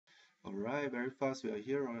Alright, very fast. We are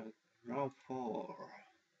here on round 4.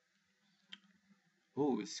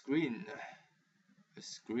 Oh, it's green.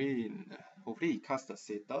 It's green. Hopefully, he casts the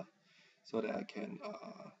Satyr so that I can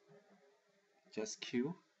just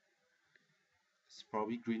kill. It's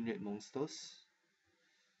probably green red monsters.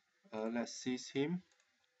 Let's seize him.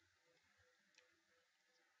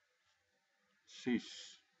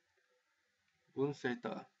 Sheesh. Wound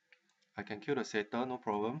Satyr. I can kill the Satyr, no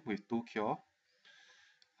problem, with 2 cure.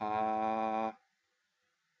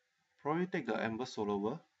 Probably take the Ember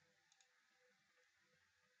Swallower.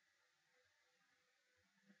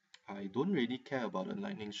 I don't really care about the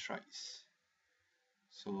lightning strikes.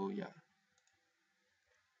 So yeah.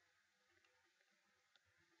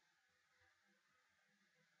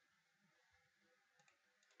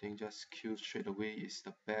 I think just kill straight away is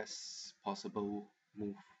the best possible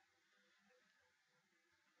move.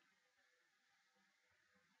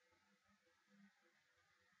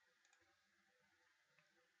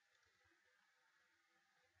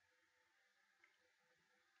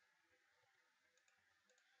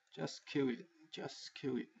 Just kill it. Just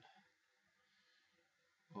kill it.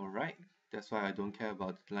 Alright. That's why I don't care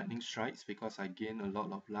about lightning strikes, because I gain a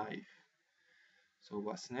lot of life. So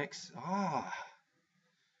what's next?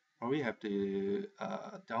 Probably have to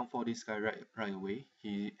downfall this guy right away.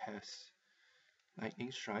 He has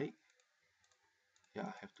lightning strike.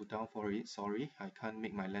 Yeah, have to downfall it. Sorry, I can't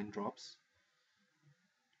make my land drops.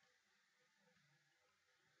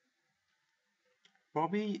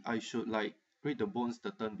 Probably I should like read the bones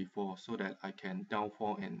the turn before so that I can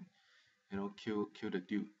downfall and kill the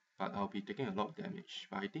dude. But I'll be taking a lot of damage.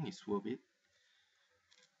 But I think it's worth it.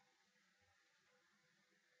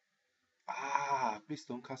 Please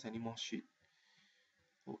don't cast any more shit.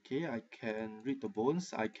 Okay, I can read the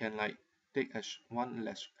bones. I can like take one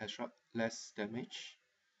less damage.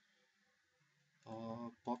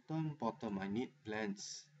 Bottom. I need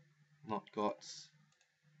lands, not gods.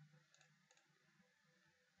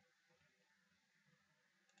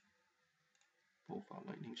 Both are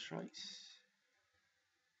lightning strikes.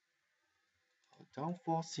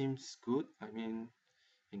 Downfall seems good. I mean,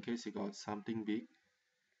 in case you got something big.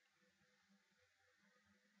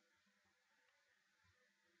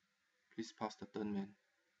 Please pass the turn, man.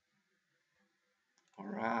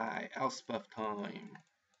 Alright, Elspeth time.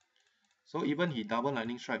 So even he double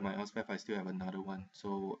lightning strike my Elspeth, I still have another one.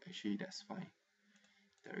 So actually that's fine.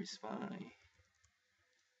 That is fine.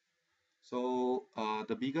 So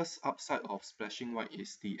the biggest upside of splashing white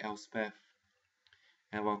is the Elspeth.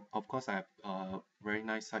 And well, of course I have a very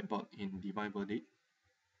nice sideboard in Divine Verdict,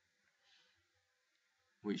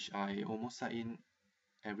 which I almost side in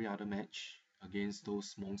every other match against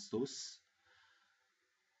those monsters.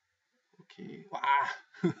 Okay,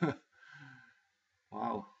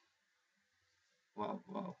 wow.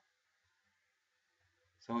 Wow.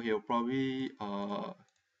 So he'll probably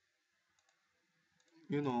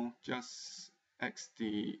just X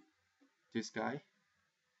this guy.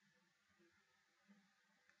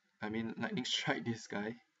 I mean lightning strike this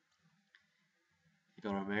guy. He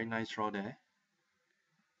got a very nice draw there.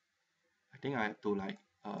 I think I have to like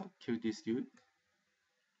kill this dude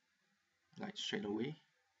like straight away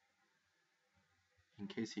in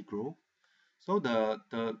case he grow. So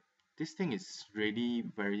this thing is really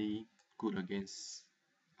very good against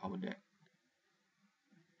our deck.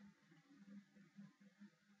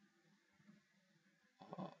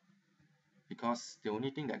 Because the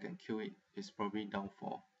only thing that can kill it is probably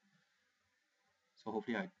downfall. So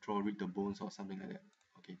hopefully I draw read the bones or something like that.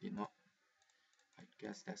 Okay, did not. I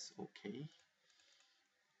guess that's okay.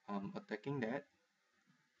 I'm attacking that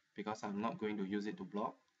because I'm not going to use it to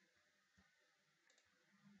block.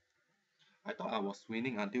 I thought I was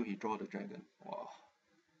winning until he draw the dragon. Wow.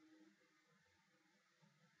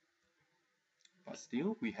 But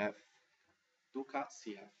still, we have 2 cards.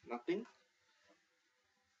 He have nothing.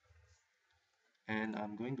 And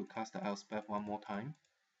I'm going to cast the Elspeth one more time.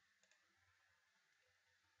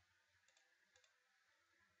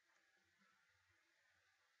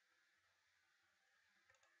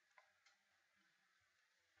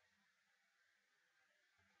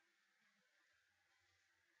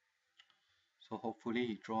 So hopefully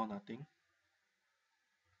he draw nothing.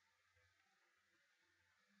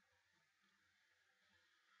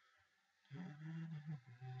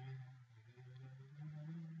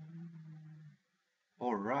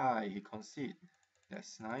 Alright, he concede.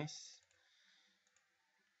 That's nice.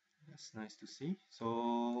 That's nice to see.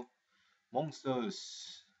 So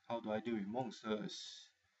monsters. How do I deal with monsters?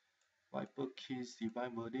 Viper Keys,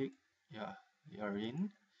 Divine Verdict. Yeah, they are in.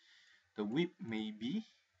 The whip maybe.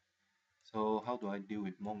 So how do I deal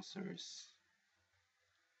with monsters?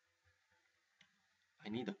 I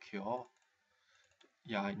need a cure.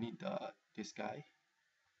 Yeah, I need this guy.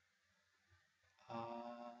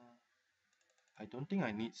 I don't think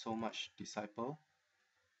I need so much disciple.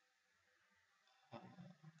 Uh,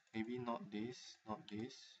 maybe not this, not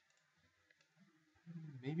this.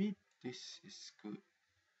 Maybe this is good.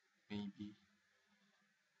 Maybe.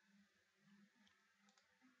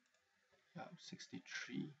 Yeah,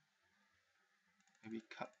 63. Maybe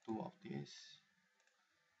cut two of this.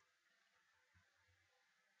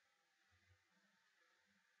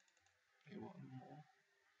 Okay, one more.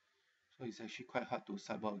 So it's actually quite hard to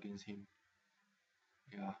cyber against him.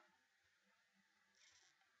 Yeah.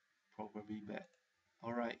 Probably bad.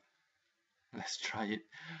 Alright. Let's try it.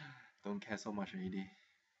 Don't care so much already.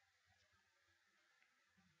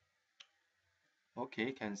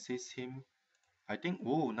 Okay, can seize him. I think,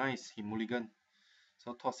 oh, nice, he mulligan.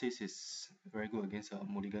 So top 6 is very good against a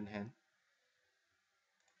mulligan hand.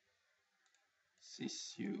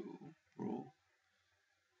 Seize you, bro.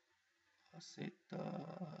 I said the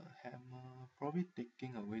hammer, probably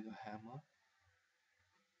taking away the hammer.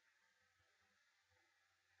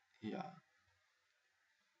 Yeah.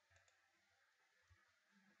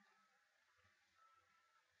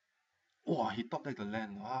 Oh, he top decked the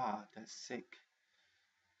land. Ah, that's sick.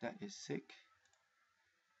 That is sick.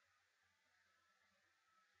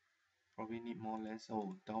 Probably need more lands.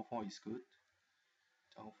 Oh, downfall is good.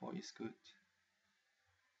 Downfall is good.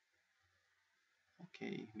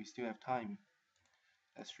 Okay, we still have time.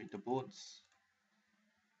 Let's read the bones.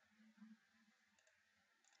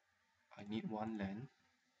 I need one land.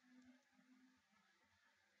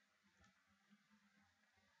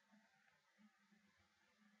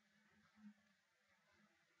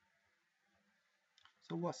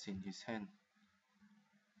 So what's in his hand?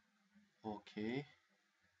 Okay,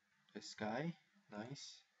 this guy,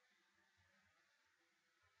 nice.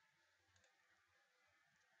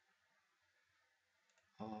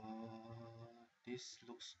 This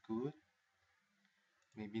looks good.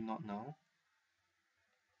 Maybe not now.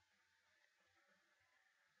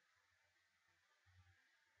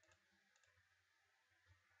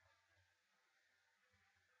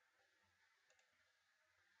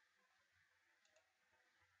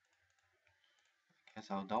 Guess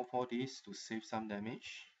I'll downfall this to save some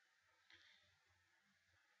damage.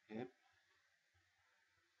 Yep.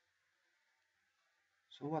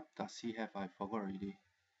 So what does he have? I forgot already.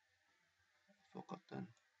 Forgotten.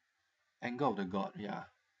 Anger of the God, yeah.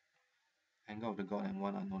 Anger of the God and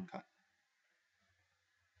one unknown card.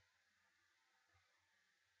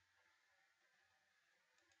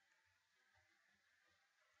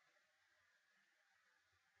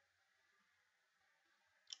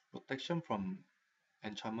 Protection from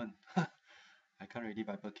enchantment. I can't really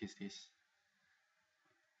Viper Kiss this.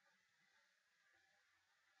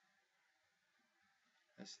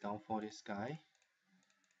 Let's downfall this guy.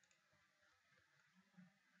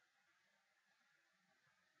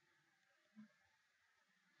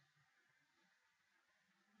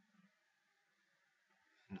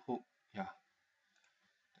 And hook, yeah.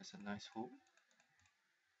 That's a nice hook.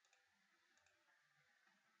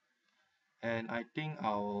 And I think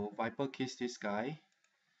I'll Viper Kiss this guy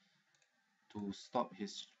to stop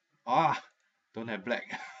his... Ah! Don't have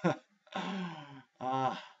black.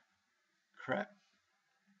 Ah, crap.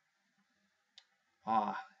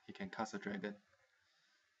 Ah, he can cast a dragon.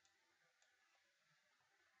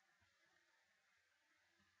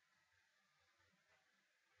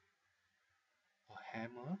 A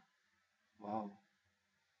hammer? Wow.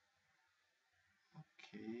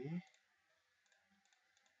 Okay.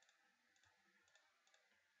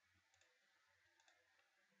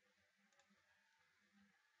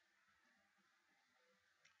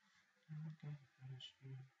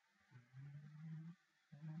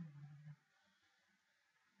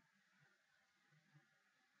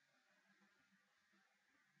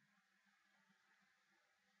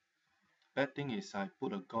 Bad thing is I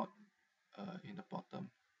put a god in the bottom.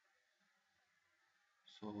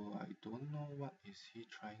 So I don't know what is he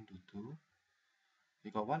trying to do. He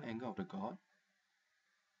got one angle of the god.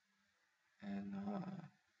 And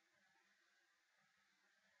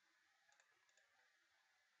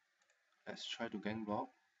let's try to gang block.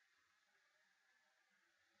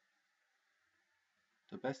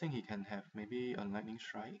 The best thing he can have, maybe a lightning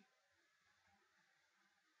strike.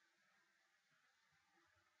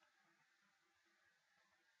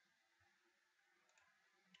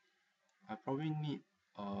 I probably need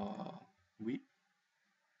a whip.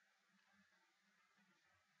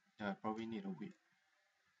 Yeah, I probably need a whip.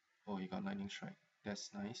 Oh, he got lightning strike. That's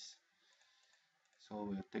nice. So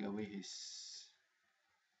we'll take away his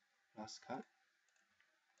last card.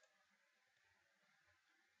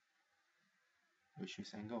 which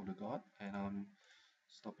is Anger of the God, and I'm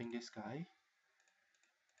stopping this guy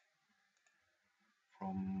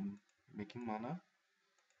from making mana,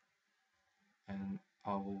 and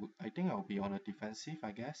I think I'll be on a defensive,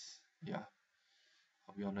 I guess. Yeah,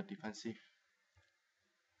 I'll be on a defensive.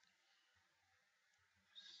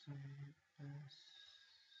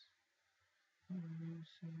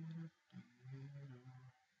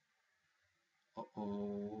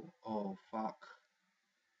 Uh-oh, oh fuck,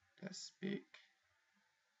 that's big,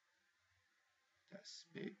 that's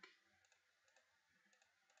big.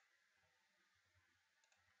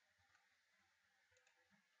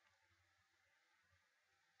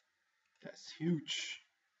 That's huge.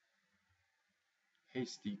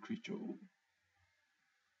 Hasty creature.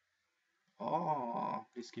 Oh,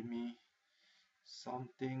 please give me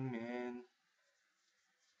something, man.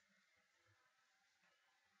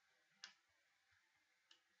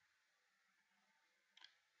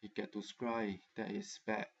 He get to scry. That is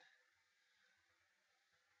bad.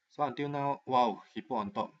 So until now, wow, he put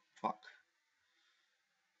on top. Fuck.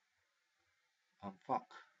 Fuck.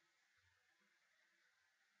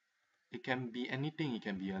 It can be anything. It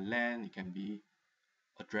can be a land. It can be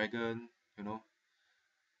a dragon. You know.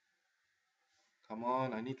 Come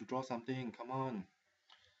on, I need to draw something. Come on.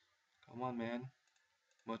 Come on, man.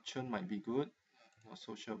 Merchant might be good. Not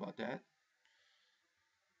so sure about that.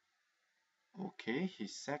 Okay, he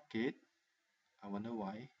sacked it. I wonder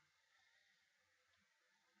why.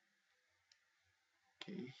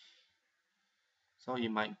 Okay. So it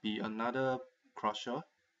might be another crusher.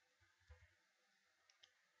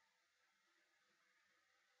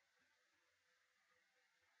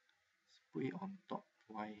 Put it on top.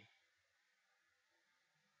 Why?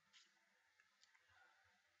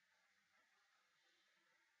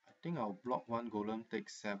 I think I'll block one golem, take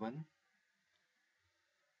 7.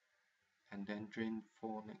 And then drain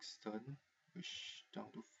 4 next turn, which down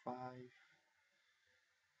to 5.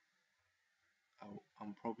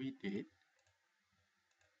 I'm probably dead.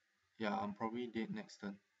 Yeah, I'm probably dead next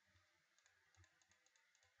turn.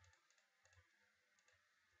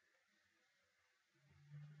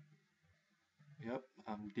 Yep,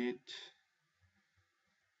 I'm dead.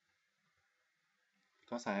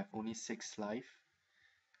 Because I have only 6 life.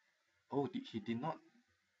 Oh, he did not.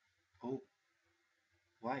 Oh,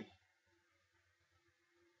 why?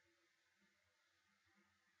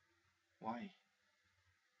 Why?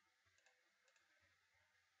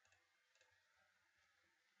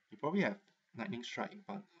 You probably have lightning strike,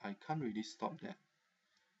 but I can't really stop that.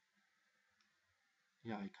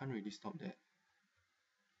 Yeah, I can't really stop that.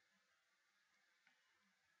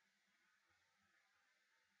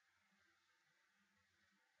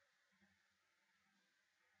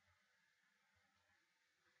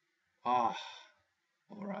 Ah,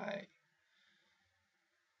 alright.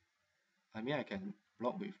 I mean, I can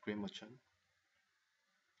block with Grey Merchant.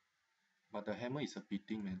 But the hammer is a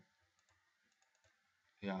beating, man.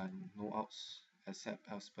 Yeah, no outs except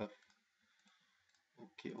Elspeth.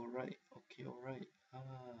 Okay, alright. Okay, alright.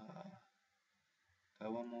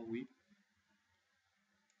 Got one more whip.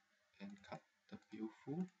 And cut the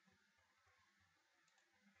beautiful.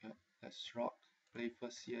 Yep, let's rock. Play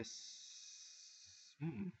first, yes.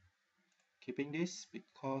 Keeping this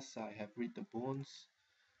because I have read the bones.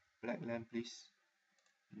 Black land, please.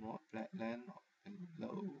 Not black land.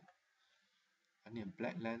 Hello. I need a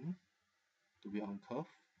black land to be on curve.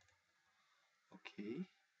 Okay.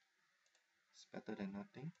 It's better than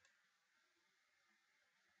nothing.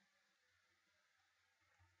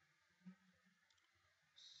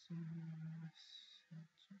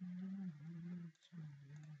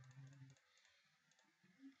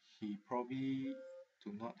 He probably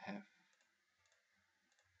do not have.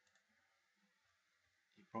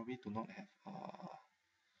 He probably do not have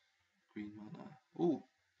green mana. Oh,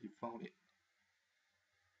 he found it.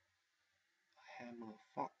 Hammer,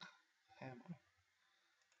 fuck. Hammer.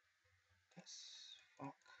 That's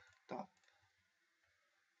fucked up.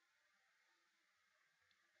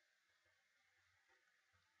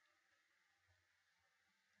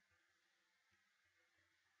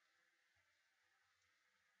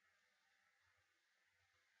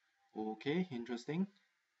 Okay, interesting.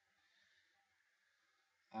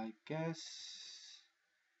 I guess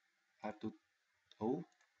I have to. Oh,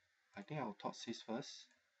 I think I'll toss this first.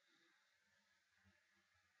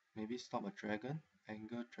 Maybe stop a dragon.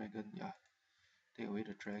 Anger dragon, yeah. Take away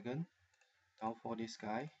the dragon. Down for this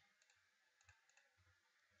guy.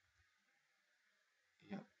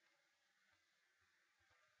 Yep.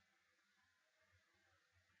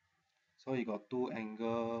 So he got 2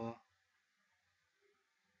 anger,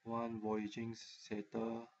 1 voyaging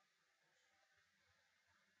satyr.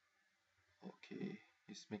 Okay.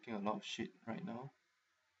 He's making a lot of shit right now.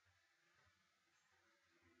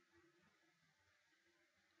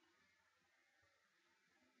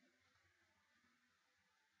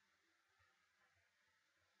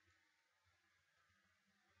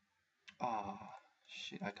 Ah,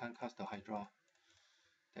 shit, I can't cast the Hydra.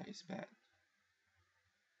 That is bad.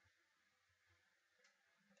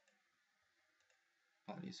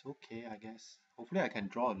 But it's okay, I guess. Hopefully I can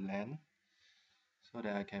draw a land so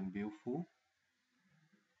that I can build full.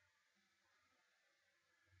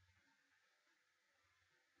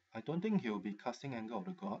 I don't think he'll be casting Anger of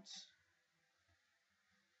the Gods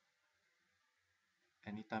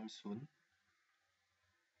anytime soon.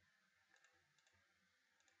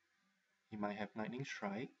 He might have Lightning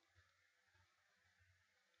Strike.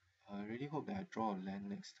 I really hope that I draw a land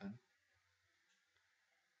next turn.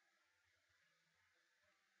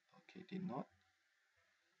 Okay, did not.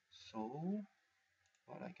 So,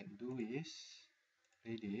 what I can do is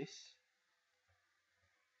play this.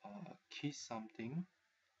 Kiss something.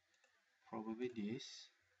 Probably this.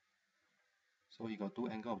 So he got 2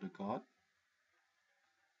 Anger of the God.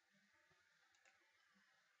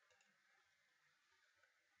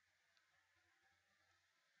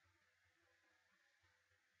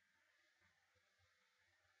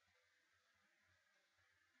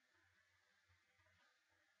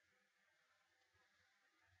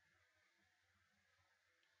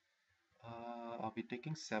 I'll be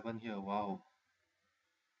taking 7 here. Wow,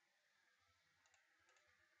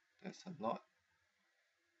 that's a lot.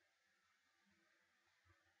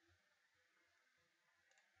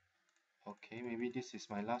 Okay, maybe this is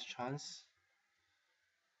my last chance.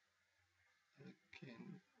 Okay.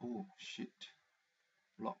 Oh shit.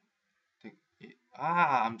 Block. Take it.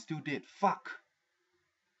 Ah, I'm still dead. Fuck.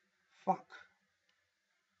 Fuck.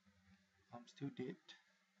 I'm still dead.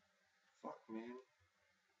 Fuck, man.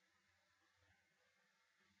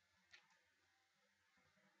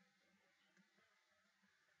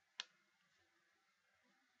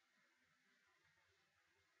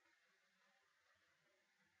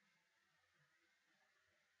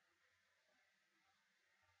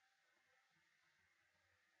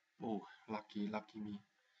 Oh, lucky, lucky me.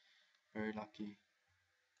 Very lucky.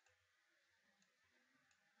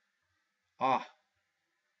 Ah,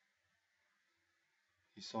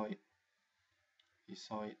 he saw it. He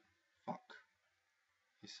saw it. Fuck.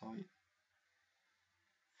 He saw it.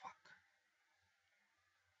 Fuck.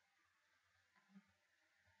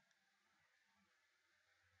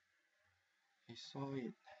 He saw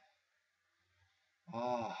it.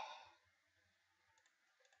 Ah,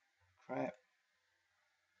 crap.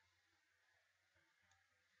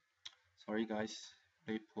 Sorry, guys.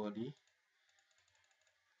 Played poorly.